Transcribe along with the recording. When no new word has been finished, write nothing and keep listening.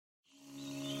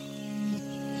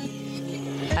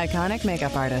Iconic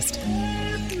makeup artist.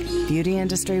 Beauty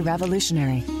industry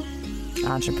revolutionary.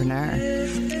 Entrepreneur.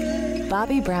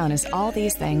 Bobbi Brown is all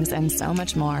these things and so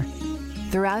much more.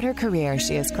 Throughout her career,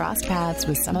 she has crossed paths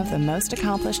with some of the most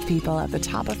accomplished people at the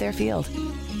top of their field.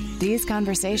 These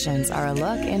conversations are a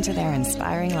look into their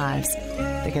inspiring lives,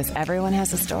 because everyone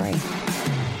has a story.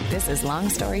 This is Long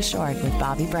Story Short with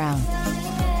Bobbi Brown.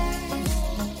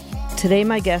 Today,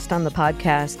 my guest on the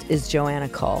podcast is Joanna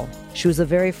Kull. She was the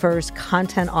very first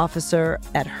content officer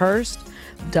at Hearst,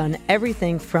 done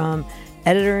everything from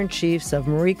editor-in-chiefs of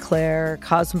Marie Claire,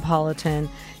 Cosmopolitan.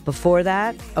 Before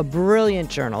that, a brilliant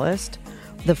journalist.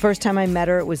 The first time I met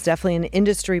her, it was definitely an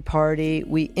industry party.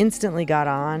 We instantly got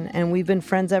on, and we've been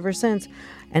friends ever since.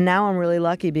 And now I'm really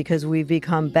lucky because we've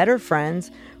become better friends.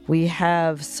 We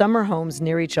have summer homes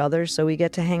near each other, so we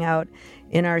get to hang out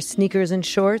in our sneakers and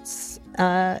shorts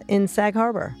in Sag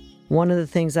Harbor. One of the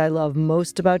things I love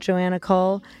most about Joanna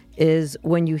Kull is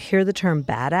when you hear the term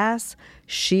badass,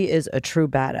 she is a true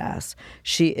badass.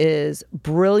 She is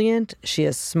brilliant. She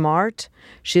is smart.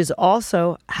 She is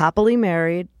also happily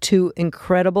married to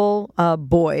incredible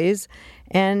boys,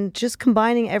 and just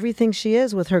combining everything she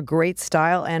is with her great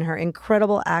style and her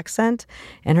incredible accent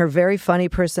and her very funny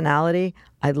personality.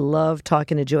 I love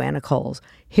talking to Joanna Kull.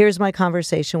 Here's my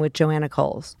conversation with Joanna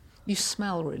Kull. You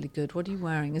smell really good. What are you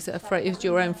wearing? Is it is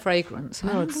your own fragrance?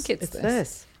 No, I don't think it's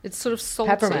this. It's sort of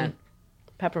salty.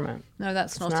 Peppermint. No,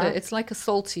 that's not it. It's like a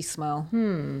salty smell.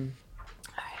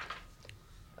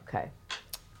 Okay.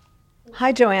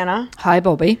 Hi, Joanna. Hi,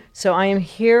 Bobbi. So I am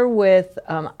here with,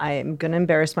 I'm going to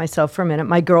embarrass myself for a minute,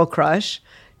 my girl crush,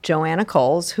 Joanna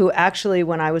Kull, who actually,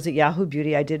 when I was at Yahoo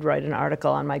Beauty, I did write an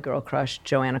article on my girl crush,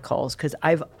 Joanna Kull, because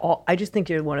I just think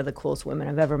you're one of the coolest women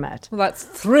I've ever met. Well, that's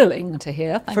thrilling to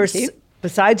hear. Thank you.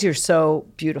 Besides, you're so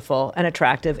beautiful and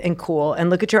attractive and cool, and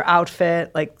look at your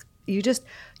outfit. Like,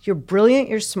 you're brilliant,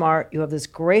 you're smart, you have this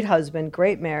great husband,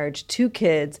 great marriage, 2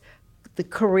 kids, the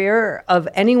career of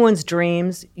anyone's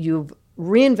dreams. You've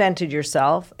reinvented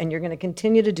yourself, and you're going to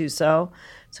continue to do so.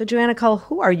 So, Joanna Kull,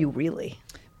 who are you really?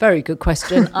 Very good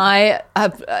question. I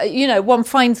have, one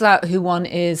finds out who one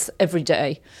is every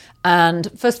day. And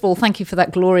first of all, thank you for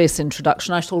that glorious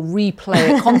introduction. I shall replay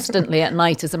it constantly at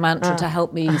night as a mantra to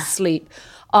help me sleep.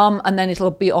 And then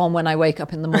it'll be on when I wake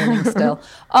up in the morning still.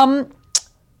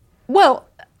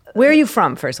 Where are you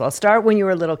from, first of all? Start when you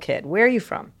were a little kid. Where are you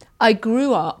from? I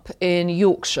grew up in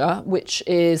Yorkshire, which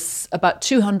is about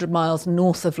 200 miles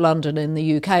north of London in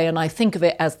the UK, and I think of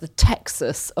it as the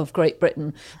Texas of Great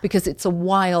Britain because it's a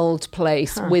wild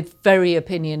place with very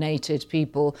opinionated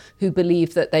people who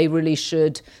believe that they really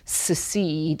should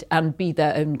secede and be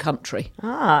their own country.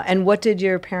 And what did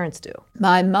your parents do?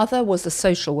 My mother was a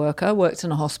social worker, worked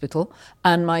in a hospital,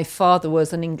 and my father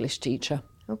was an English teacher.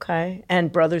 Okay.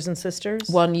 And brothers and sisters?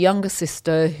 One younger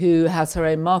sister who has her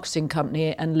own marketing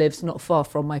company and lives not far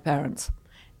from my parents.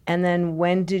 And then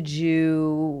when did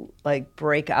you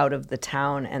break out of the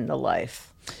town and the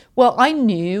life? Well, I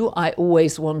knew I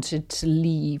always wanted to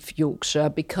leave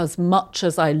Yorkshire because much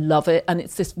as I love it, and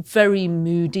it's this very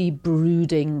moody,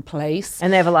 brooding place.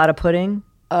 And they have a lot of pudding?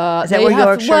 Is that where Yorkshire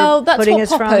pudding is from? Well,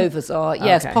 that's what popovers are.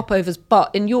 Yes, okay. Popovers.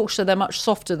 But in Yorkshire, they're much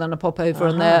softer than a popover,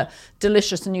 and they're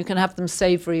delicious, and you can have them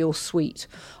savoury or sweet.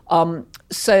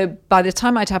 So by the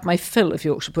time I'd had my fill of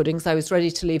Yorkshire puddings, I was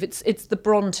ready to leave. It's the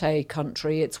Bronte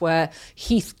country. It's where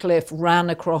Heathcliff ran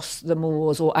across the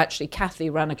moors, or actually Cathy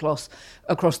ran across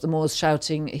the moors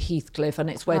shouting Heathcliff, and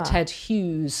it's where Ted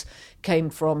Hughes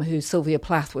came from, who Sylvia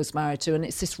Plath was married to, and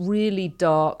it's this really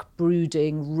dark,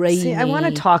 brooding, rainy, See, I want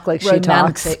to talk like she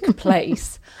talks. romantic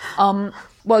place.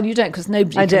 Well, you don't, because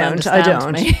nobody can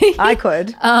understand me. I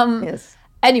could. Yes.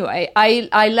 Anyway,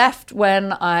 I left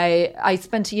when I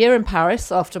spent a year in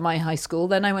Paris after my high school.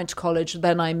 Then I went to college.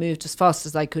 Then I moved as fast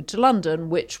as I could to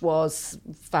London, which was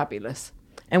fabulous.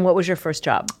 And what was your first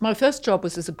job? My first job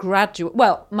was as a graduate.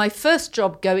 Well, my first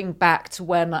job going back to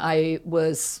when I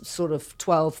was sort of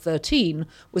 12, 13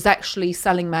 was actually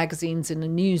selling magazines in a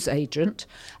newsagent.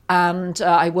 And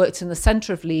I worked in the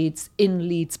centre of Leeds, in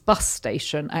Leeds bus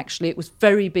station, actually. It was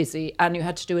very busy, and you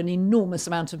had to do an enormous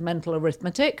amount of mental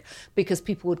arithmetic because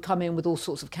people would come in with all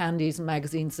sorts of candies and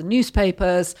magazines and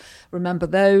newspapers. Remember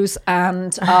those?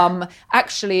 And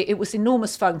actually, it was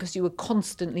enormous fun because you were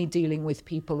constantly dealing with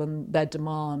people and their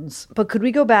demands. But could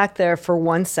we go back there for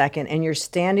 1 second, and you're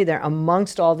standing there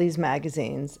amongst all these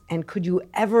magazines, and could you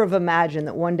ever have imagined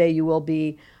that one day you will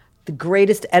be the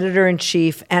greatest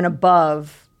editor-in-chief and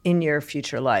above in your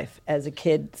future life as a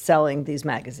kid selling these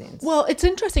magazines? Well, it's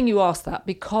interesting you ask that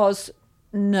because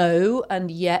no,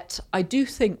 and yet I do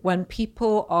think when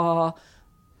people are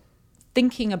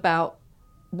thinking about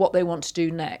what they want to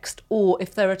do next, or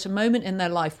if they're at a moment in their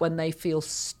life when they feel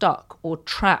stuck or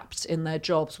trapped in their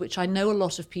jobs, which I know a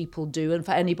lot of people do, and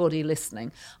for anybody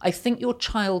listening, I think your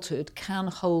childhood can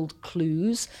hold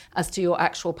clues as to your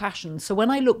actual passion. So when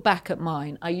I look back at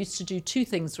mine, I used to do two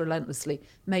things relentlessly: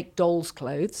 make dolls'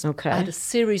 clothes. Okay. I had a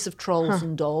series of trolls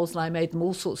and dolls, and I made them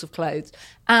all sorts of clothes.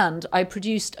 And I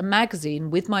produced a magazine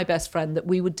with my best friend that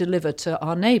we would deliver to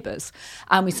our neighbours.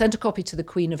 And we sent a copy to the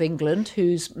Queen of England,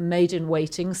 whose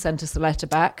maid-in-waiting sent us a letter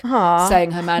back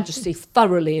saying Her Majesty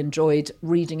thoroughly enjoyed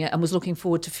reading it and was looking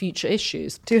forward to future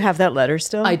issues. Do you have that letter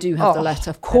still? I do have the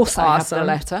letter. Of course I have the awesome.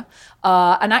 letter.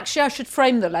 And actually I should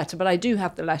frame the letter, but I do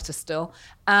have the letter still.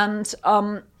 And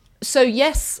so,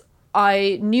 yes,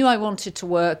 I knew I wanted to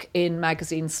work in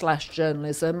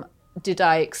magazine/journalism. Did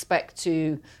I expect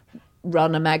to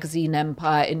run a magazine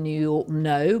empire in New York?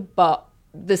 No, but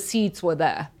the seeds were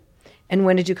there. And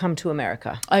when did you come to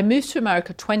America? I moved to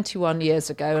America 21 years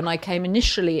ago, and I came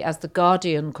initially as the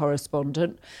Guardian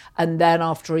correspondent. And then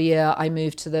after a year, I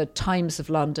moved to the Times of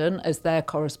London as their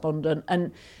correspondent.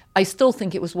 And I still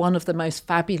think it was one of the most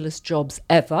fabulous jobs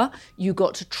ever. You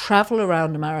got to travel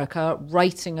around America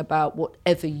writing about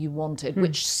whatever you wanted,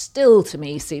 which still to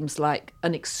me seems like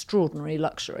an extraordinary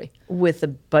luxury. With the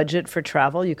budget for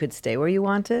travel, you could stay where you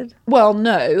wanted? Well,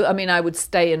 no. I mean, I would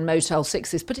stay in Motel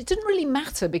 6s, but it didn't really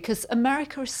matter because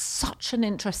America is such an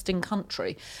interesting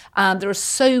country. And there are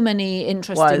so many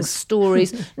interesting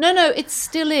stories. No, it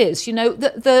still is. You know,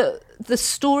 the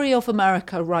story of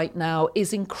America right now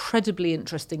is incredibly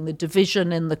interesting. The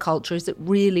division in the culture, is it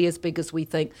really as big as we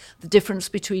think? The difference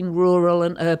between rural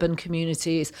and urban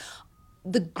communities.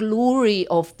 The glory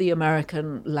of the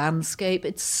American landscape.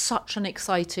 It's such an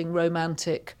exciting,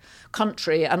 romantic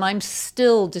country. And I'm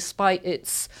still, despite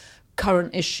its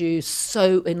current issues,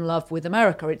 so in love with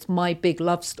America. It's my big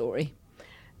love story.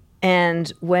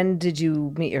 And when did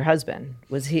you meet your husband?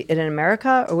 Was he in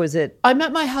America or was it? I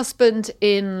met my husband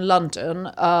in London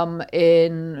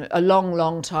in a long,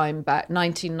 long time back,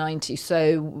 1990.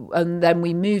 So, and then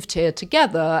we moved here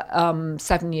together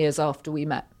 7 years after we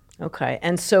met. Okay.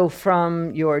 And so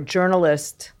from your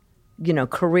journalist,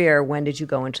 career, when did you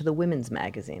go into the women's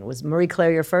magazine? Was Marie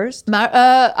Claire your first?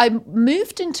 I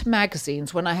moved into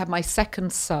magazines when I had my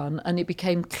second son, and it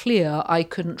became clear I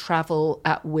couldn't travel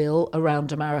at will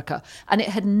around America. And it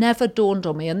had never dawned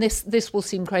on me, and this will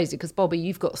seem crazy because, Bobby,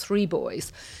 you've got 3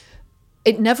 boys.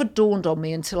 It never dawned on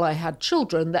me until I had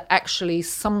children that actually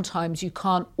sometimes you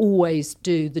can't always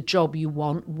do the job you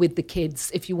want with the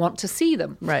kids if you want to see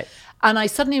them. Right. And I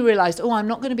suddenly realized, I'm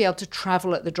not going to be able to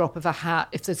travel at the drop of a hat.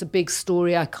 If there's a big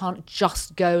story, I can't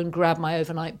just go and grab my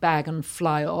overnight bag and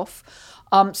fly off.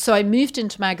 So I moved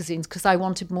into magazines because I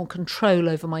wanted more control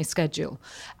over my schedule.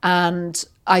 And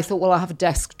I thought, I'll have a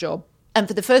desk job. And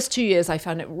for the first 2 years, I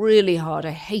found it really hard.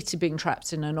 I hated being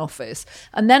trapped in an office.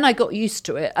 And then I got used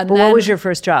to it. And But what was your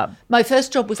first job? My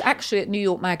first job was actually at New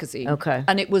York Magazine. Okay.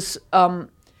 And it was,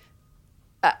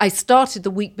 I started the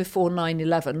week before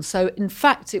 9/11. So in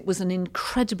fact, it was an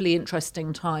incredibly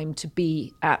interesting time to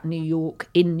be at New York,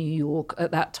 in New York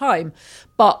at that time.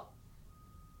 But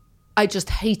I just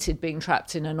hated being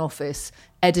trapped in an office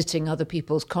editing other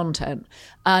people's content.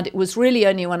 And it was really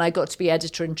only when I got to be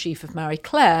editor-in-chief of Marie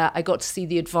Claire, I got to see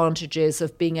the advantages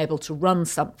of being able to run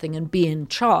something and be in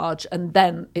charge. And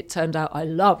then it turned out I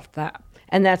loved that.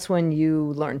 And that's when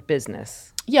you learned business.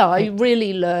 Yeah, I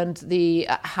really learned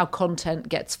how content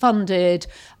gets funded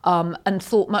and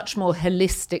thought much more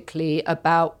holistically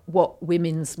about what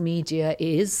women's media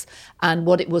is and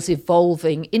what it was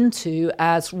evolving into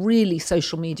as really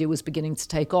social media was beginning to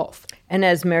take off. And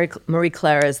as Marie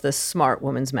Claire is the smart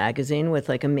woman's magazine with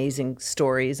amazing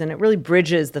stories, and it really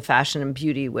bridges the fashion and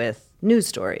beauty with news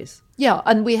stories. Yeah,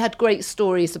 and we had great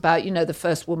stories about, the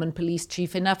first woman police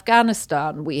chief in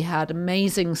Afghanistan. We had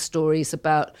amazing stories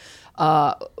about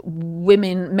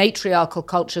women, matriarchal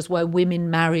cultures where women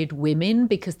married women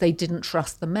because they didn't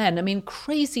trust the men. I mean,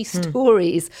 crazy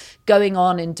stories going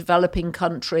on in developing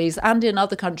countries and in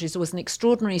other countries. There was an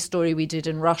extraordinary story we did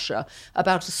in Russia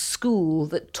about a school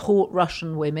that taught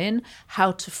Russian women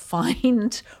how to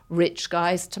find rich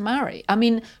guys to marry. I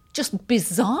mean, just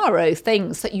bizarro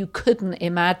things that you couldn't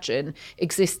imagine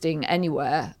existing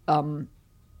anywhere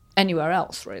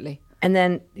else, really. And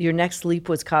then your next leap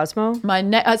was Cosmo?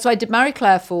 So I did Marie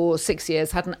Claire for 6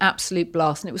 years, had an absolute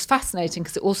blast. And it was fascinating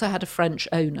because it also had a French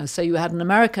owner. So you had an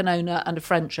American owner and a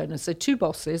French owner. So two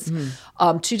bosses,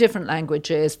 two different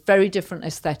languages, very different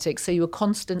aesthetics. So you were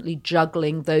constantly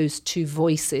juggling those two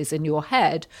voices in your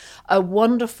head. A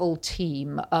wonderful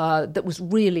team that was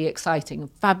really exciting,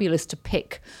 fabulous to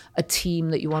pick a team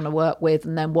that you want to work with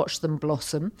and then watch them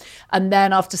blossom. And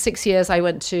then after 6 years, I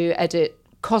went to edit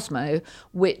Cosmo,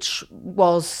 which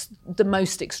was the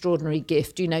most extraordinary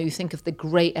gift. You know, you think of the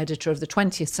great editor of the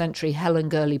 20th century, Helen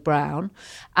Gurley Brown,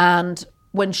 and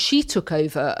when she took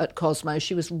over at Cosmo,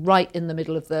 she was right in the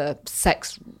middle of the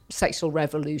sexual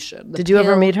revolution. Did you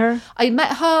ever meet her? I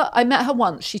met her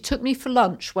once. She took me for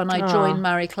lunch when I joined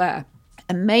Marie Claire.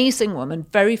 Amazing woman,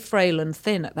 very frail and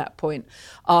thin at that point.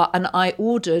 And I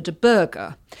ordered a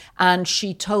burger. And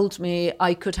she told me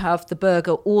I could have the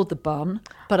burger or the bun,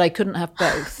 but I couldn't have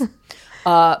both.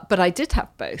 But I did have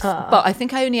both. But I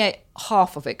think I only ate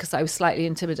half of it because I was slightly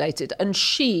intimidated. And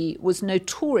she was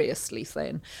notoriously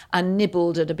thin and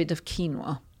nibbled at a bit of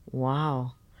quinoa.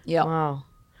 Wow. Yeah. Wow.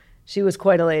 She was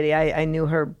quite a lady. I knew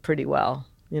her pretty well.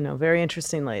 You know, very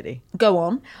interesting lady. Go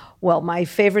on. Well, my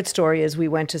favorite story is we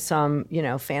went to some,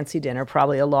 fancy dinner,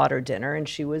 probably a lauder dinner, and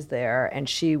she was there, and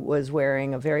she was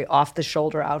wearing a very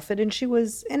off-the-shoulder outfit, and she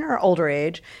was in her older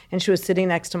age, and she was sitting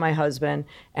next to my husband,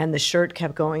 and the shirt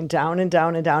kept going down and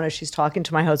down and down as she's talking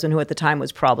to my husband, who at the time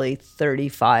was probably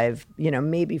 35,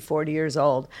 maybe 40 years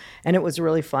old, and it was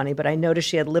really funny, but I noticed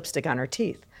she had lipstick on her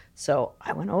teeth. So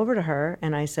I went over to her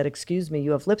and I said, "Excuse me,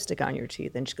 you have lipstick on your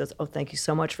teeth." And she goes, "Oh, thank you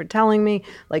so much for telling me."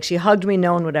 Like, she hugged me.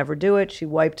 No one would ever do it. She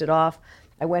wiped it off.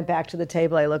 I went back to the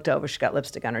table. I looked over. She got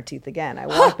lipstick on her teeth again. I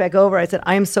walked back over. I said,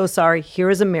 "I am so sorry. Here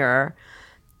is a mirror."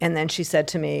 And then she said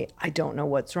to me, "I don't know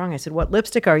what's wrong." I said, "What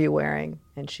lipstick are you wearing?"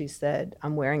 And she said,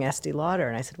 "I'm wearing Estee Lauder."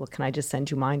 And I said, "Well, can I just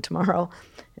send you mine tomorrow?"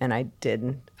 And I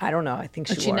didn't. I don't know. I think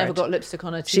she never got lipstick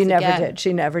on her teeth. She never did.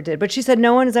 She never did. But she said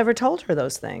no one has ever told her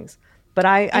those things. But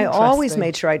I always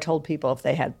made sure I told people if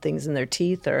they had things in their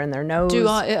teeth or in their nose.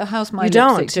 How's my you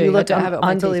lipstick? Don't. You look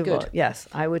unbelievable. Good. Yes,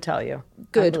 I would tell you.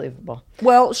 Good. Unbelievable.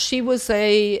 Well, she was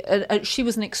she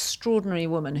was an extraordinary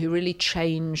woman who really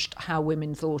changed how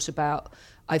women thought about,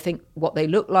 I think, what they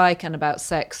looked like and about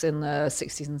sex in the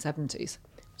 60s and 70s.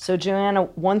 So, Joanna,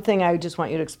 one thing I just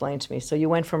want you to explain to me. So you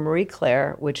went from Marie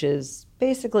Claire, which is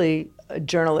basically a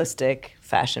journalistic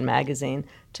fashion magazine,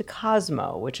 to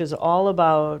Cosmo, which is all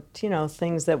about,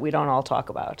 things that we don't all talk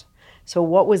about. So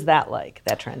what was that like,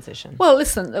 that transition? Well,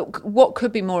 listen, what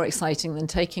could be more exciting than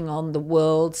taking on the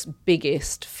world's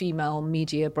biggest female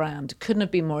media brand? Couldn't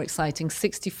have been more exciting.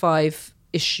 65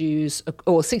 issues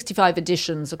or 65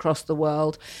 editions across the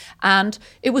world. And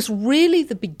it was really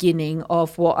the beginning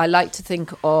of what I like to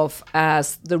think of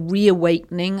as the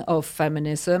reawakening of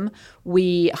feminism.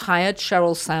 We hired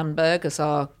Sheryl Sandberg as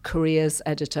our careers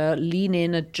editor. Lean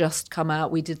In had just come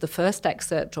out. We did the first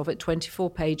excerpt of it, 24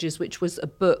 pages, which was a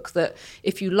book that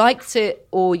if you liked it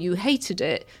or you hated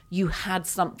it, you had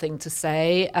something to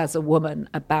say as a woman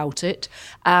about it.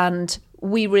 And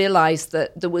we realized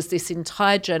that there was this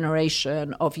entire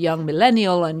generation of young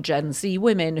millennial and Gen Z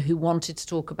women who wanted to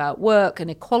talk about work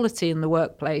and equality in the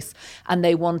workplace, and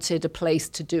they wanted a place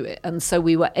to do it. And so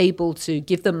we were able to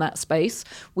give them that space.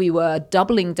 We were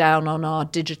doubling down on our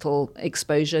digital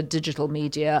exposure, digital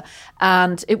media,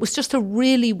 and it was just a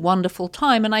really wonderful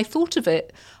time. And I thought of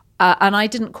it, and I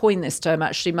didn't coin this term,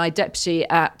 actually. My deputy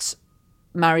at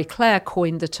Marie Claire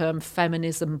coined the term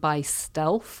feminism by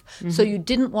stealth. Mm-hmm. So you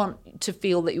didn't want to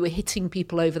feel that you were hitting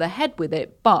people over the head with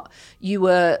it, but you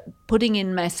were putting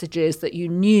in messages that you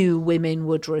knew women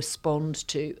would respond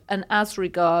to. And as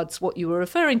regards what you were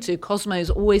referring to, Cosmo's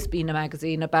always been a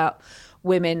magazine about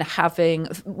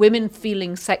women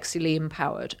feeling sexually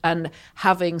empowered and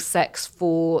having sex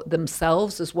for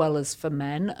themselves as well as for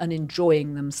men and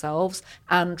enjoying themselves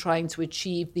and trying to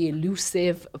achieve the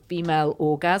elusive female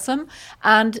orgasm.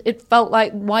 And it felt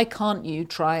like, why can't you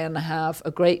try and have a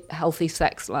great healthy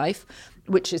sex life,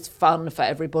 which is fun for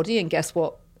everybody? And guess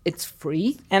what? It's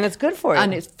free. And it's good for you.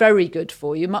 And it's very good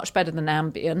for you, much better than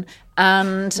Ambien.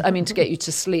 And to get you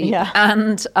to sleep. Yeah.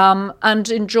 And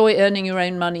enjoy earning your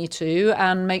own money too,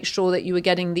 and make sure that you were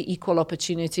getting the equal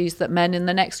opportunities that men in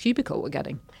the next cubicle were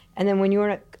getting. And then when you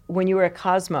were at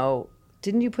Cosmo,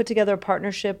 didn't you put together a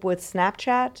partnership with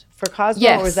Snapchat for Cosmo?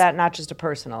 Yes. Or was that not just a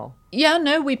personal? Yeah,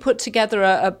 no, we put together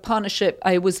a partnership.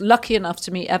 I was lucky enough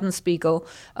to meet Evan Spiegel,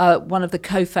 one of the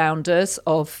co-founders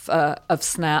of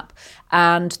Snap,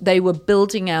 and they were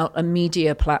building out a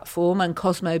media platform, and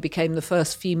Cosmo became the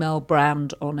first female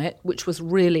brand on it, which was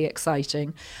really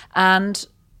exciting. And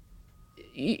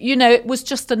it was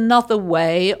just another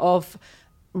way of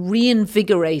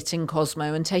reinvigorating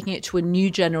Cosmo and taking it to a new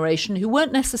generation who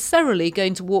weren't necessarily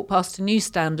going to walk past a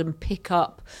newsstand and pick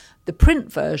up the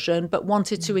print version, but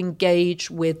wanted to engage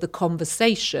with the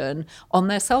conversation on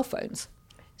their cell phones.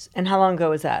 And how long ago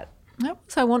was that? That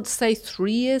was, I want to say,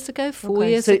 3 years ago, 4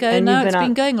 years ago now. It's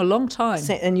been going a long time.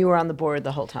 And you were on the board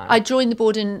the whole time? I joined the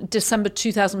board in December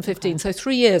 2015, so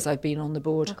 3 years I've been on the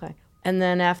board. Okay. And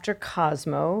then after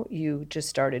Cosmo, you just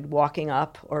started walking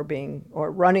up or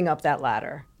running up that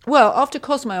ladder. Well, after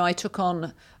Cosmo, I took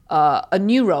on a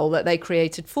new role that they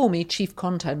created for me, Chief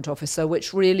Content Officer,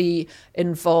 which really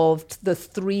involved the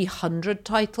 300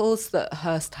 titles that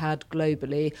Hearst had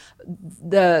globally,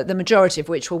 the majority of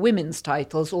which were women's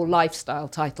titles or lifestyle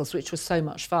titles, which was so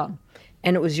much fun.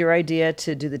 And it was your idea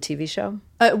to do the TV show?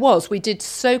 It was. We did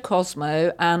So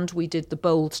Cosmo, and we did the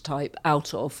Bold Type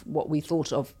out of what we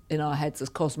thought of in our heads as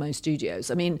Cosmo Studios.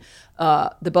 I mean,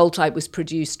 the Bold Type was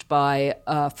produced by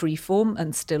Freeform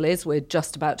and still is. We're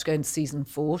just about to go into season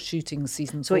 4, shooting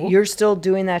season 4. So you're still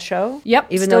doing that show? Yep.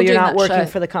 Even though you're not working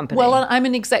for the company? Well, I'm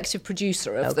an executive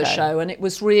producer of the show, and it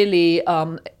was really,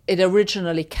 it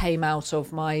originally came out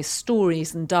of my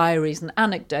stories and diaries and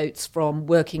anecdotes from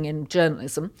working in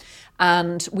journalism.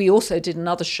 And we also did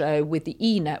another show with the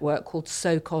E! Network called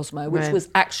So Cosmo, which was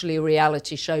actually a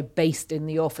reality show based in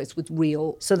the office with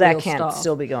real So that real can't staff.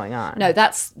 still be going on. No,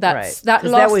 that lasted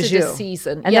that was you. a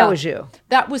season. And that was you.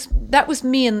 That was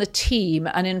me and the team.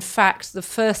 And in fact, the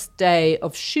first day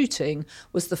of shooting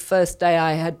was the first day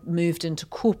I had moved into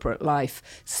corporate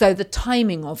life. So the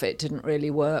timing of it didn't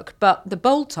really work. But the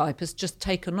Bold Type has just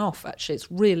taken off, actually. It's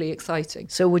really exciting.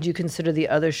 So would you consider the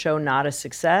other show not a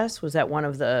success? Was that one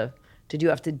of the... Did you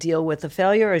have to deal with the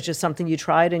failure, or is it just something you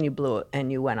tried and you blew it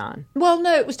and you went on? Well,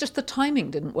 no, it was just the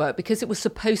timing didn't work because it was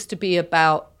supposed to be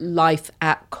about life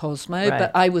at Cosmo,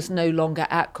 but I was no longer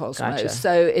at Cosmo. Gotcha.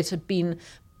 So it had been,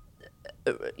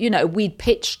 we'd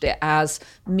pitched it as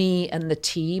me and the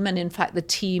team. And in fact, the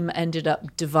team ended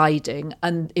up dividing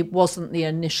and it wasn't the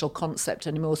initial concept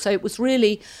anymore. So it was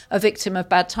really a victim of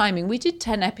bad timing. We did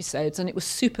 10 episodes and it was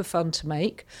super fun to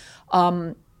make.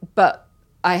 But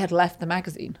I had left the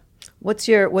magazine. What's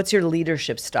your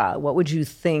leadership style? What would you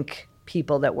think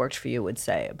people that worked for you would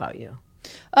say about you?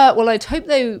 Well, I'd hope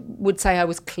they would say I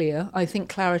was clear. I think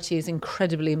clarity is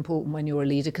incredibly important when you're a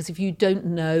leader because if you don't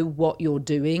know what you're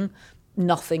doing,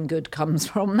 nothing good comes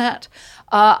from that.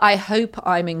 I hope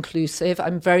I'm inclusive.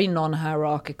 I'm very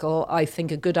non-hierarchical. I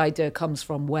think a good idea comes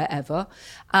from wherever.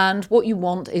 And what you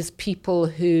want is people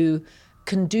who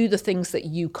can do the things that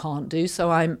you can't do.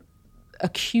 So I'm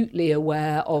acutely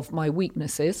aware of my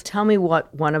weaknesses. Tell me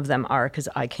what one of them are, because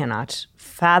I cannot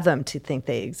fathom to think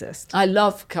they exist. I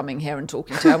love coming here and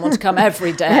talking to you. I want to come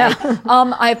every day.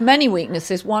 I have many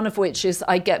weaknesses, one of which is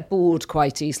I get bored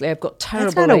quite easily. I've got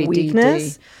terrible That's not ADD. a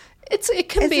weakness. It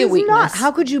can be a weakness. Not.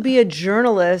 How could you be a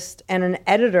journalist and an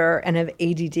editor and have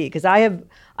ADD? Because I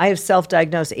have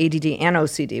self-diagnosed ADD and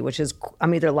OCD, which is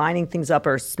I'm either lining things up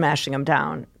or smashing them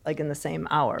down like in the same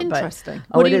hour. Interesting.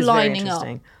 But, what are you it is lining very up?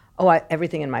 interesting.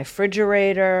 Everything in my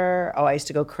refrigerator. I used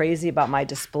to go crazy about my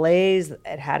displays.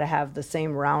 It had to have the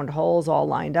same round holes all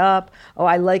lined up.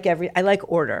 I like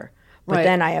order. But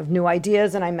then I have new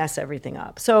ideas and I mess everything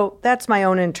up. So that's my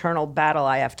own internal battle.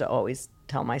 I have to always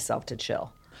tell myself to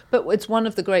chill. But it's one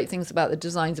of the great things about the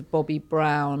designs of Bobbi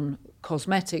Brown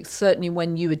cosmetics, certainly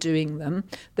when you were doing them,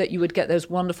 that you would get those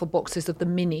wonderful boxes of the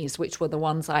minis, which were the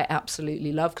ones I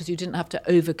absolutely love because you didn't have to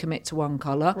overcommit to one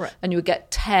color, and you would get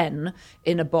 10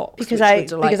 in a box. Because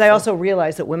I also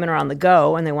realized that women are on the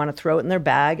go and they want to throw it in their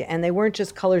bag, and they weren't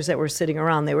just colors that were sitting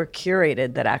around; they were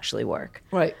curated that actually work.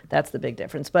 Right, that's the big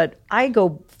difference. But I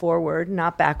go forward,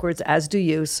 not backwards, as do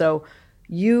you. So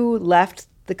you left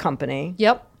the company.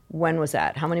 Yep. When was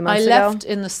that? How many months ago? I left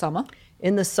in the summer.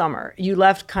 In the summer. You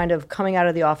left kind of coming out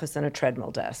of the office on a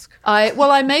treadmill desk.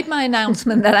 I made my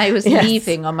announcement that I was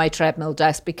leaving on my treadmill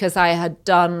desk because I had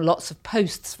done lots of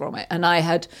posts from it and I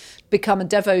had become a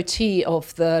devotee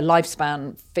of the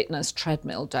Lifespan Fitness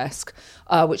treadmill desk,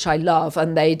 which I love.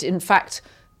 And they'd, in fact,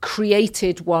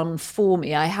 created one for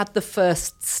me. I had the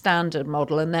first standard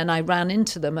model and then I ran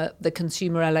into them at the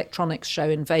Consumer Electronics Show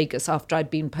in Vegas after I'd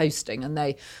been posting, and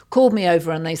they called me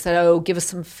over and they said, give us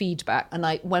some feedback.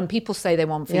 And when people say they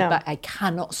want feedback, I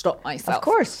cannot stop myself. Of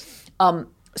course.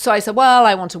 So I said,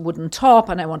 I want a wooden top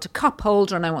and I want a cup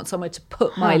holder and I want somewhere to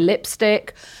put my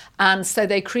lipstick. And so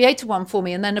they created one for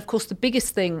me. And then, of course, the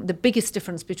biggest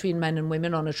difference between men and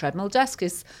women on a treadmill desk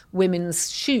is women's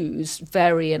shoes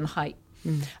vary in height.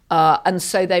 And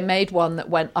so they made one that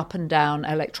went up and down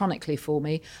electronically for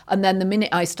me. And then the minute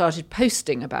I started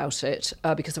posting about it,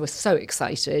 because I was so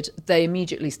excited, they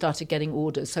immediately started getting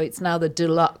orders. So it's now the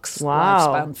deluxe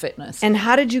Lifespan Fitness. And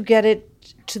how did you get it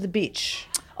to the beach?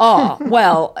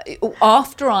 Well,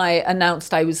 after I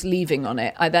announced I was leaving on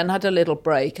it, I then had a little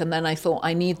break, and then I thought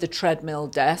I need the treadmill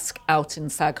desk out in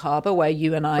Sag Harbor, where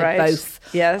you and I both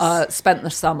spent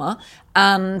the summer.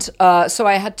 And so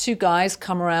I had two guys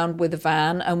come around with a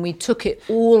van, and we took it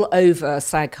all over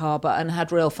Sag Harbor and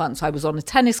had real fun. So I was on a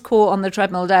tennis court on the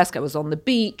treadmill desk, I was on the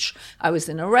beach, I was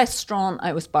in a restaurant,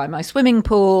 I was by my swimming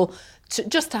pool,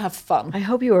 just to have fun. I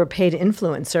hope you were a paid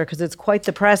influencer, because it's quite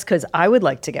the press, because I would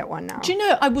like to get one now. Do you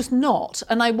know, I was not.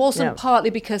 And I wasn't partly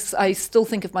because I still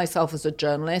think of myself as a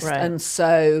journalist. Right. And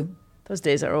so... Those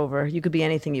days are over. You could be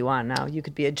anything you want now. You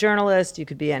could be a journalist. You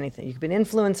could be anything. You could be an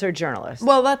influencer journalist.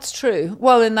 Well, that's true.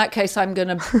 Well, in that case, I'm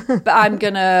gonna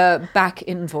back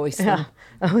invoice them.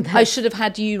 I should have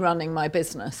had you running my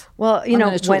business. Well, you know,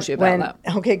 I'm talk to you about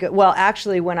that. Okay, good. Well,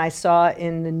 actually, when I saw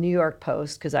in the New York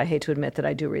Post, because I hate to admit that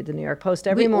I do read the New York Post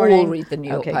every morning. We all read the New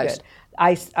York Post. Good.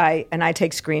 I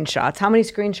take screenshots. How many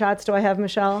screenshots do I have,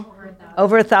 Michelle?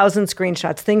 Over 1,000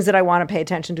 screenshots, things that I want to pay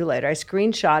attention to later. I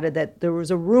screenshotted that there was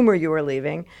a rumor you were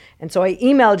leaving, and so I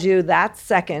emailed you that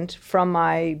second from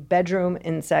my bedroom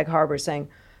in Sag Harbor saying,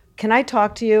 can I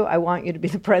talk to you? I want you to be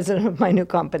the president of my new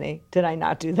company. Did I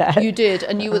not do that? You did,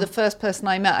 and you were the first person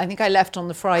I met. I think I left on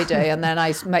the Friday, and then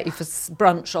I met you for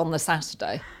brunch on the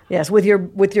Saturday. Yes, with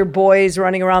your boys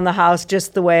running around the house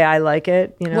just the way I like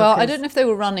it. You know. Well, I don't know if they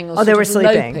were running or they were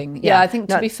sleeping. Loping. Yeah, I think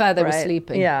to be fair, they were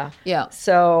sleeping. Yeah.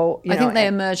 So I think they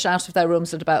emerged out of their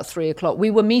rooms at about 3:00.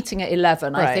 We were meeting at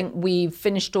 11. I think we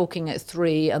finished talking at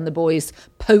 3, and the boys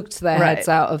poked their heads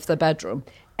out of the bedroom.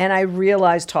 And I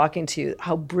realized talking to you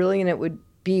how brilliant it would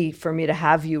be for me to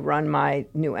have you run my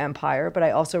new empire. But I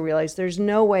also realized there's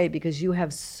no way, because you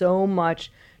have so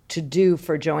much to do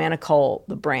for Joanna Cole,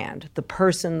 the brand, the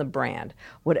person, the brand.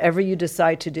 Whatever you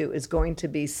decide to do is going to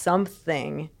be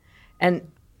something, and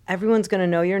everyone's going to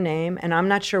know your name, and I'm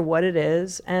not sure what it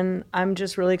is, and I'm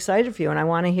just really excited for you, and I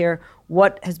want to hear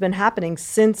what has been happening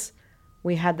since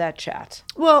we had that chat.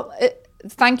 Well,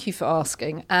 thank you for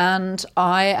asking. And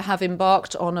I have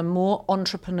embarked on a more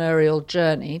entrepreneurial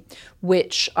journey,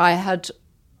 which I had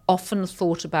often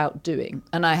thought about doing.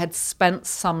 And I had spent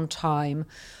some time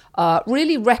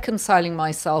really reconciling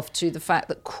myself to the fact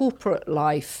that corporate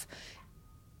life,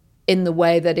 in the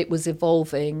way that it was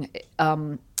evolving,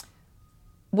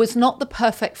 was not the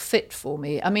perfect fit for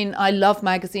me. I mean, I love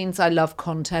magazines, I love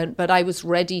content, but I was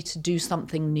ready to do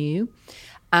something new.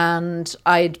 And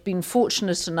I'd been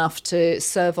fortunate enough to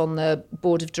serve on the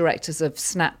board of directors of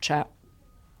Snapchat,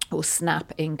 or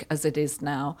Snap Inc. as it is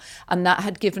now. And that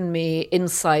had given me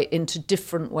insight into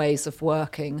different ways of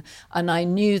working. And I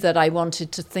knew that I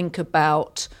wanted to think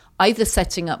about either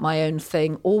setting up my own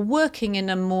thing or working in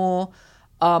a more,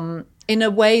 in a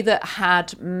way that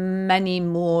had many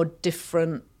more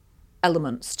different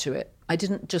elements to it. I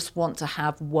didn't just want to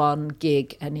have one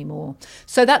gig anymore.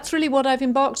 So that's really what I've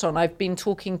embarked on. I've been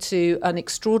talking to an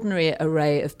extraordinary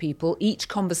array of people. Each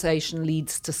conversation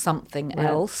leads to something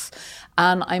else.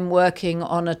 And I'm working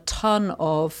on a ton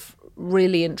of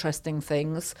really interesting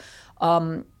things,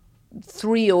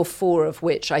 3 or 4 of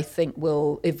which I think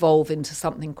will evolve into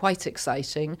something quite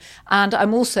exciting. And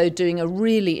I'm also doing a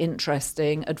really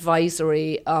interesting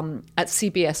advisory at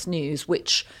CBS News,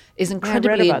 which is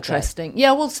incredibly interesting.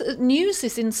 Yeah, well, news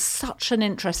is in such an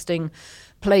interesting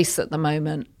place at the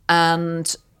moment.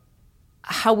 And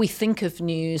how we think of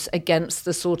news against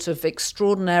the sort of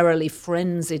extraordinarily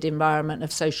frenzied environment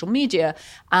of social media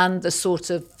and the sort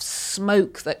of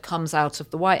smoke that comes out of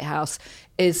the White House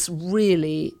is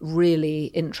really, really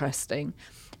interesting.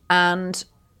 And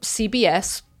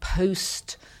CBS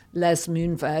post Les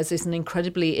Moonves is an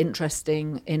incredibly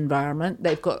interesting environment.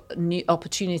 They've got a new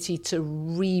opportunity to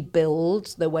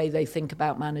rebuild the way they think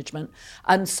about management.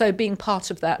 And so being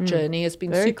part of that journey has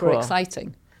been super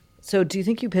exciting. So do you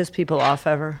think you piss people off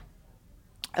ever?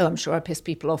 Oh, I'm sure I piss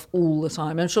people off all the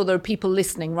time. I'm sure there are people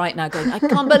listening right now going, I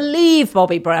can't believe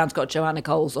Bobby Brown's got Joanna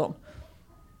Coles on.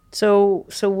 So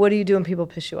what do you do when people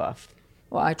piss you off?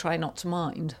 Well, I try not to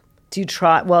mind. Do you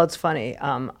try? Well, it's funny.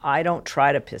 I don't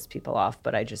try to piss people off,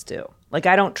 but I just do. Like,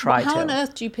 I don't try to. How on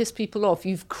earth do you piss people off?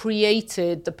 You've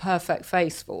created the perfect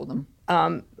face for them.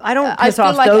 I don't piss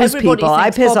off those people. I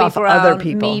piss off other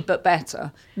people. Me but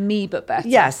better.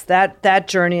 Yes, that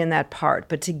journey and that part.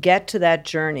 But to get to that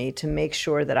journey, to make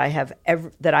sure that I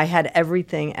had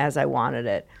everything as I wanted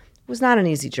it, was not an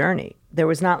easy journey. There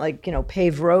was not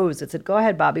paved roads that said, go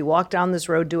ahead, Bobby, walk down this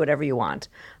road, do whatever you want.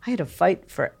 I had to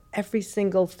fight for every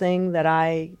single thing that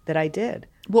I did.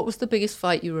 What was the biggest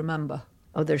fight you remember?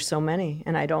 Oh, there's so many,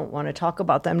 and I don't want to talk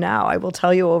about them now. I will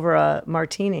tell you over a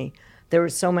martini. There were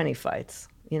so many fights.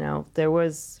 There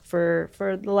was for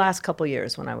the last couple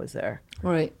years when I was there.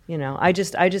 Right. I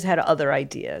just had other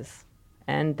ideas,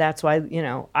 and that's why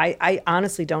I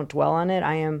honestly don't dwell on it.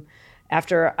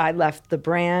 After I left the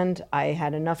brand, I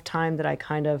had enough time that I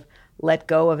kind of let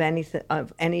go of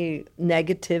any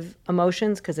negative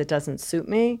emotions because it doesn't suit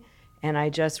me, and I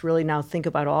just really now think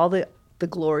about all the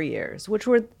glory years, which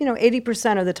were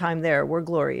 80% of the time there were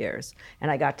glory years, and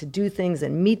I got to do things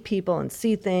and meet people and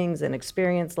see things and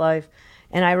experience life,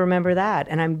 and I remember that.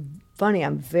 And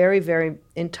I'm very, very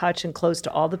in touch and close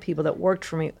to all the people that worked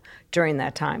for me during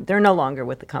that time. They're no longer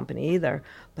with the company either,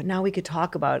 but now we could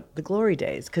talk about the glory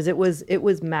days because it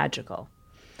was magical.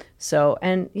 So,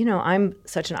 and I'm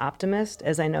such an optimist,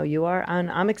 as I know you are,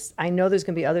 and I know there's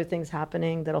going to be other things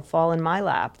happening that'll fall in my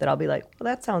lap that I'll be like, well,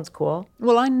 that sounds cool.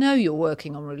 Well, I know you're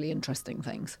working on really interesting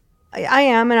things. I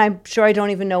am, and I'm sure I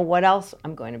don't even know what else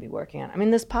I'm going to be working on. I mean,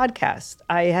 this podcast,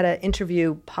 I had to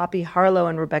interview Poppy Harlow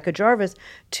and Rebecca Jarvis,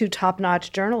 two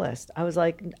top-notch journalists. I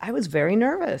was very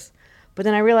nervous. But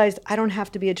then I realized I don't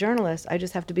have to be a journalist. I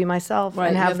just have to be myself, right,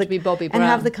 and have to be Bobby Brown. And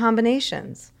have the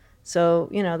combinations. So,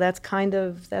 that's kind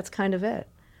of it.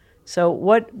 So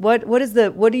what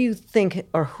do you think,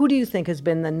 or who do you think has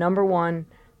been the number one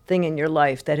thing in your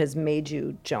life that has made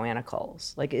you Joanna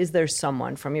Coles? Like, is there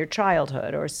someone from your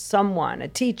childhood, or someone, a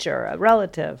teacher, a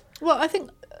relative? Well, I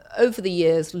think over the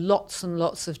years, lots and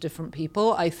lots of different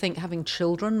people. I think having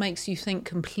children makes you think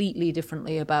completely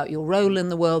differently about your role in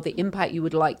the world, the impact you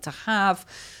would like to have,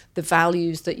 the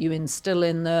values that you instill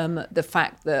in them, the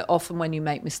fact that often when you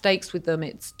make mistakes with them,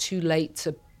 it's too late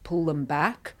to pull them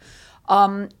back.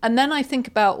 And then I think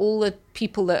about all the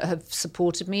people that have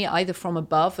supported me, either from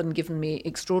above and given me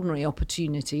extraordinary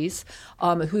opportunities,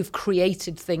 who've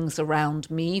created things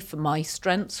around me for my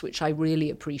strengths, which I really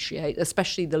appreciate.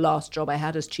 Especially the last job I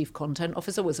had as Chief Content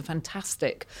Officer was a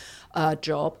fantastic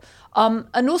job.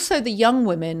 And also the young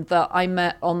women that I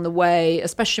met on the way,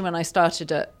 especially when I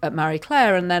started at Marie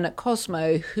Claire and then at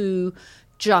Cosmo, who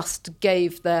just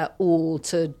gave their all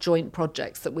to joint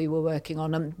projects that we were working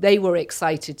on. And they were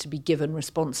excited to be given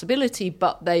responsibility,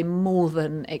 but they more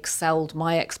than excelled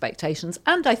my expectations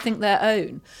and I think their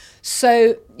own.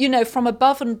 So, from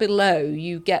above and below,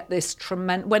 you get this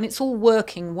tremendous, when it's all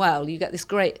working well, you get this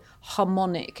great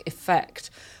harmonic effect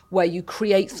where you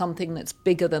create something that's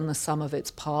bigger than the sum of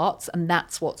its parts. And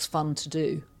that's what's fun to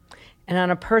do. And on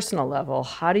a personal level,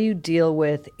 how do you deal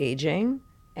with aging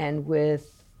and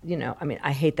with,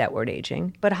 I hate that word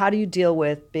aging, but how do you deal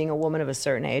with being a woman of a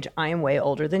certain age? I am way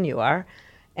older than you are.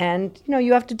 And,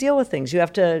 you have to deal with things.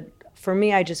 For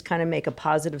me, I just kind of make a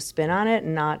positive spin on it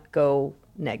and not go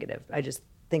negative. I just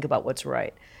think about what's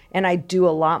right. And I do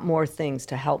a lot more things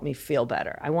to help me feel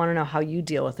better. I want to know how you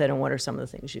deal with it and what are some of the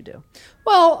things you do.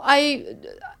 Well, I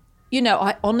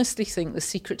honestly think the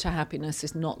secret to happiness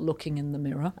is not looking in the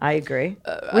mirror. I agree.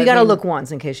 We got to look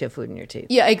once in case you have food in your teeth.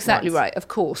 Yeah, exactly once. Right, of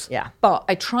course. Yeah. But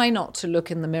I try not to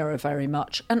look in the mirror very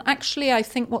much. And actually, I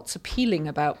think what's appealing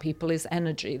about people is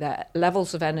energy, their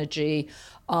levels of energy.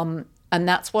 And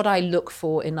that's what I look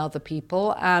for in other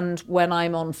people. And when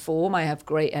I'm on form, I have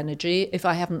great energy. If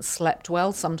I haven't slept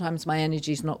well, sometimes my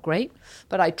energy is not great.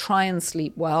 But I try and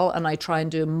sleep well, and I try and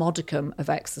do a modicum of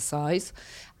exercise.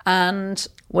 And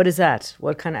what is that?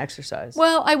 What kind of exercise?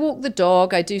 Well, I walk the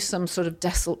dog. I do some sort of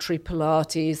desultory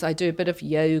Pilates. I do a bit of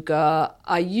yoga.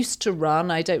 I used to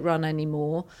run. I don't run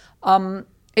anymore.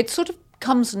 It sort of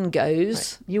comes and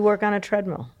goes. Right. You work on a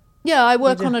treadmill. Yeah, I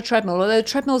work on a treadmill, although the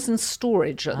treadmill's in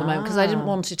storage at the moment because I didn't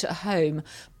want it at home.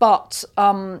 But,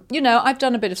 I've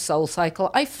done a bit of Soul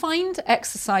Cycle. I find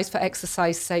exercise for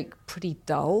exercise's sake pretty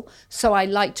dull. So I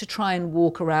like to try and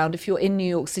walk around. If you're in New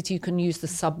York City, you can use the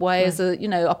subway as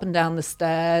up and down the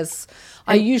stairs.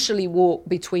 I usually walk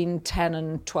between 10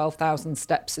 and 12,000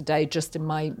 steps a day just in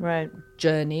my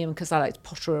journey and because I like to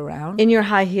potter around. In your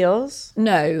high heels?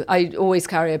 No, I always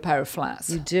carry a pair of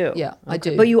flats. You do? Yeah, okay. I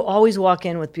do. But you always walk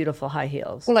in with beautiful high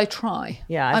heels. Well, I try.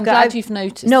 Yeah. I'm glad you've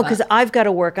noticed No, that. because I've got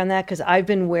to work on that because I've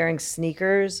been wearing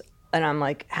sneakers and I'm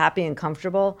like happy and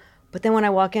comfortable. But then when I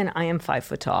walk in, I am 5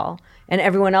 foot tall. And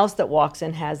everyone else that walks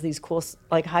in has these cool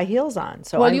like high heels on.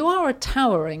 So you are a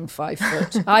towering 5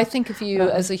 foot. I think of you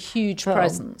as a huge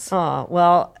presence. Oh,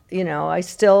 well,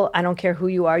 I don't care who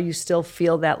you are. You still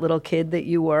feel that little kid that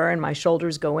you were. And my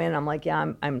shoulders go in. I'm like,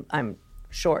 yeah, I'm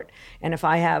short. And if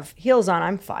I have heels on,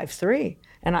 I'm 5'3".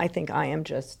 And I think I am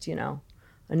just,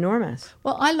 enormous.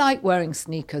 Well, I like wearing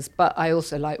sneakers, but I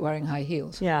also like wearing high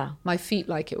heels. Yeah. My feet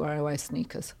like it where I wear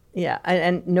sneakers. Yeah,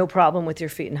 and no problem with your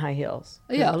feet in high heels.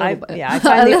 Yeah, a little bit. Yeah, I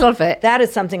find a little bit. That is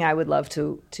something I would love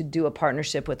to do a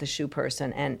partnership with a shoe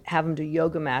person and have them do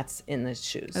yoga mats in the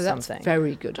shoes. Oh, that's a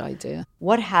very good idea.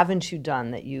 What haven't you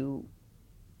done that you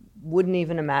wouldn't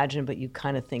even imagine, but you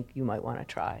kind of think you might want to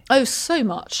try? Oh, so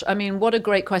much. I mean, what a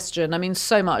great question. I mean,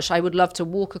 so much. I would love to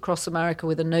walk across America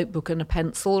with a notebook and a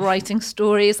pencil writing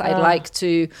stories. I'd like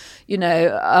to,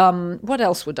 what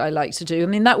else would I like to do? I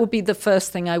mean, that would be the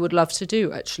first thing I would love to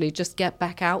do, actually, just get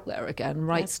back out there again,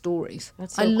 write stories.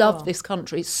 That's so I love cool. this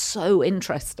country. It's so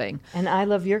interesting. And I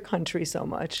love your country so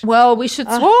much. Well, we should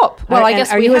swap. Well, I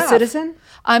guess are we you have. a citizen?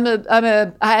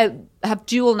 I have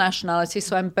dual nationality,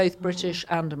 so I'm both British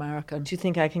and American. Do you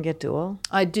think I can get dual?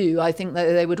 I do. I think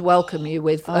that they would welcome you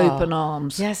with open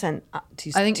arms. Yes, and I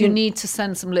think you need to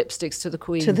send some lipsticks to the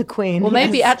Queen. To the Queen, or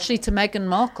maybe yes. actually to Meghan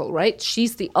Markle, right?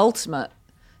 She's the ultimate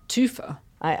twofer.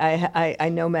 I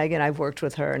know Meghan. I've worked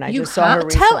with her, and I You just saw her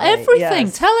recently. Tell everything.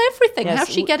 Yes. Tell everything. Yes. How's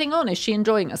she getting on? Is she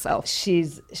enjoying herself? She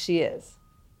is.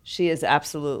 She is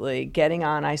absolutely getting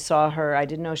on. I saw her. I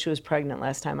didn't know she was pregnant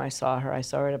last time I saw her. I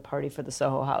saw her at a party for the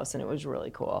Soho House, and it was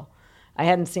really cool. I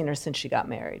hadn't seen her since she got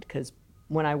married, because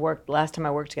last time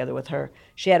I worked together with her,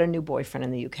 she had a new boyfriend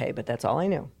in the UK, but that's all I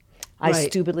knew. I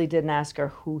stupidly didn't ask her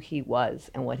who he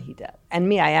was and what he did. And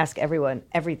me, I ask everyone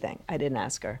everything. I didn't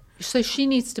ask her. So she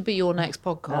needs to be your next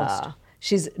podcast.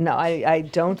 I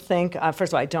don't think, first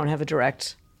of all, I don't have a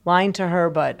direct line to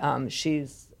her, but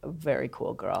she's a very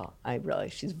cool girl.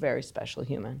 She's a very special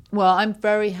human. Well, I'm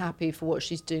very happy for what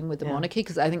she's doing with the monarchy,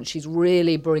 because I think she's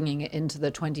really bringing it into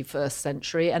the 21st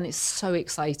century, and it's so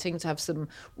exciting to have some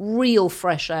real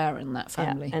fresh air in that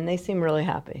family. Yeah, and they seem really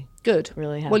happy. Good.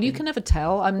 Really happy. Well, you can never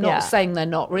tell. I'm not saying they're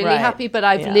not really Right. happy, but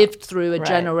I've lived through a Right.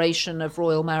 generation of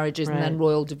royal marriages and then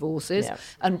royal divorces. Yeah.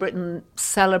 And Britain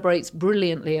celebrates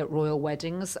brilliantly at royal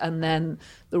weddings, and then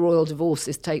the royal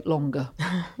divorces take longer.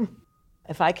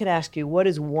 If I could ask you, what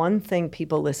is one thing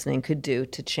people listening could do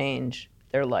to change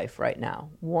their life right now?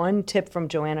 One tip from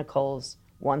Joanna Coles,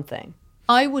 one thing.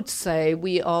 I would say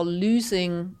we are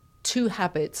losing two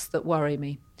habits that worry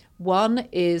me. One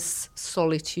is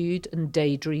solitude and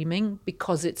daydreaming,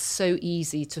 because it's so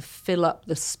easy to fill up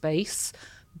the space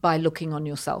by looking on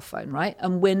your cell phone, right?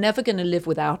 And we're never going to live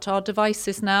without our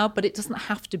devices now, but it doesn't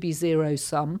have to be zero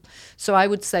sum. So I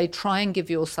would say try and give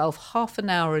yourself half an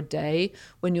hour a day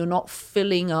when you're not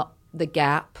filling up the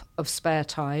gap of spare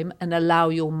time, and allow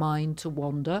your mind to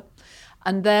wander.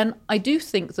 And then I do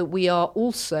think that we are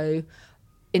also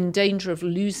in danger of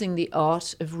losing the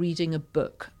art of reading a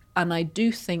book. And I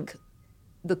do think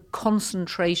the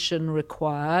concentration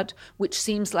required, which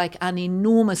seems like an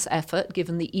enormous effort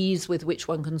given the ease with which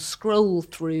one can scroll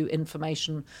through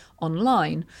information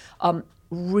online,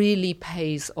 really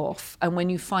pays off. And when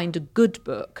you find a good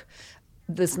book,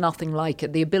 there's nothing like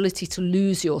it. The ability to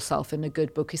lose yourself in a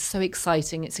good book is so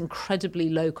exciting. It's incredibly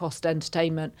low-cost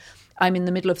entertainment. I'm in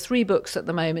the middle of 3 books at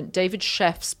the moment. David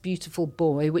Sheff's Beautiful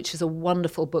Boy, which is a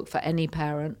wonderful book for any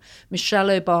parent. Michelle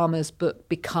Obama's book,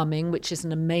 Becoming, which is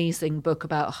an amazing book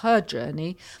about her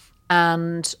journey.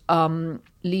 And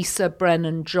Lisa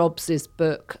Brennan Jobs'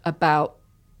 book about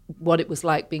what it was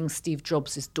like being Steve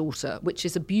Jobs' daughter, which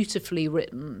is a beautifully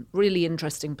written, really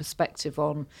interesting perspective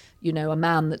on, a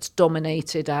man that's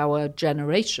dominated our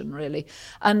generation, really.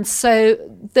 And so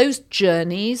those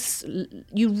journeys,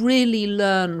 you really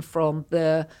learn from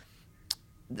the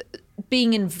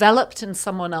being enveloped in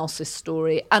someone else's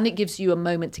story, and it gives you a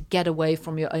moment to get away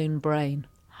from your own brain.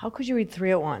 How could you read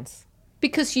 3 at once?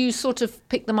 Because you sort of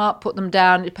pick them up, put them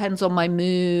down. It depends on my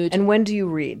mood. And when do you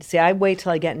read? See, I wait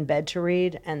till I get in bed to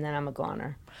read, and then I'm a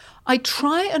goner. I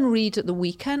try and read at the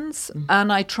weekends,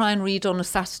 and I try and read on a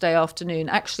Saturday afternoon.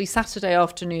 Actually, Saturday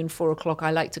afternoon, 4:00, I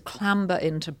like to clamber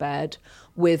into bed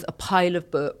with a pile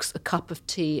of books, a cup of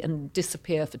tea, and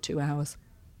disappear for 2 hours.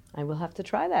 I will have to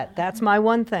try that. That's my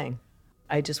one thing.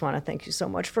 I just want to thank you so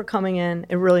much for coming in.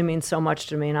 It really means so much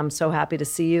to me, and I'm so happy to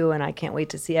see you, and I can't wait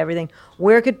to see everything.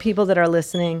 Where could people that are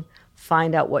listening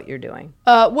find out what you're doing?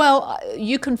 Well,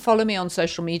 you can follow me on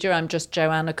social media. I'm just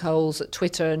Joanna Coles at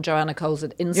Twitter and Joanna Coles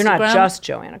at Instagram. You're not just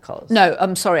Joanna Coles. No,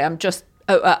 I'm sorry. I'm just...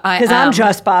 Because I'm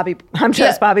just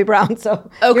Bobby Brown,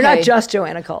 so you're not just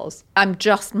Joanna Coles. I'm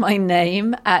just my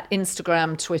name at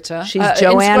Instagram, Twitter. She's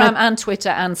Joanna... Instagram and Twitter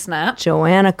and Snap.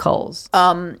 Joanna Coles.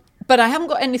 But I haven't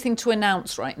got anything to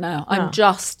announce right now.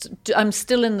 I'm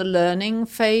still in the learning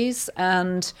phase,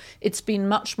 and it's been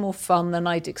much more fun than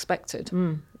I'd expected.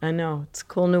 I know. It's a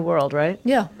cool new world, right?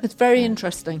 Yeah, it's very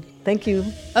interesting. Thank you.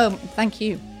 Oh, thank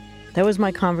you. That was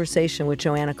my conversation with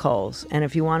Joanna Coles. And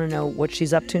if you want to know what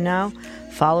she's up to now,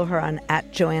 follow her on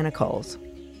 @JoannaColes.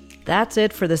 That's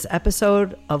it for this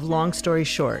episode of Long Story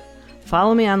Short.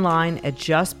 Follow me online at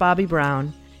Just Bobby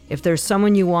Brown. If there's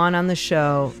someone you want on the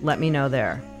show, let me know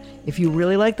there. If you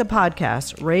really like the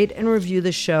podcast, rate and review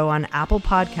the show on Apple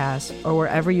Podcasts or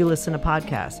wherever you listen to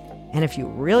podcasts. And if you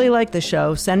really like the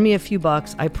show, send me a few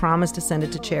bucks. I promise to send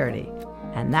it to charity.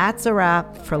 And that's a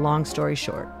wrap for Long Story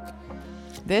Short.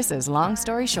 This is Long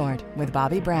Story Short with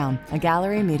Bobby Brown, a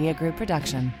Gallery Media Group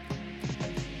production.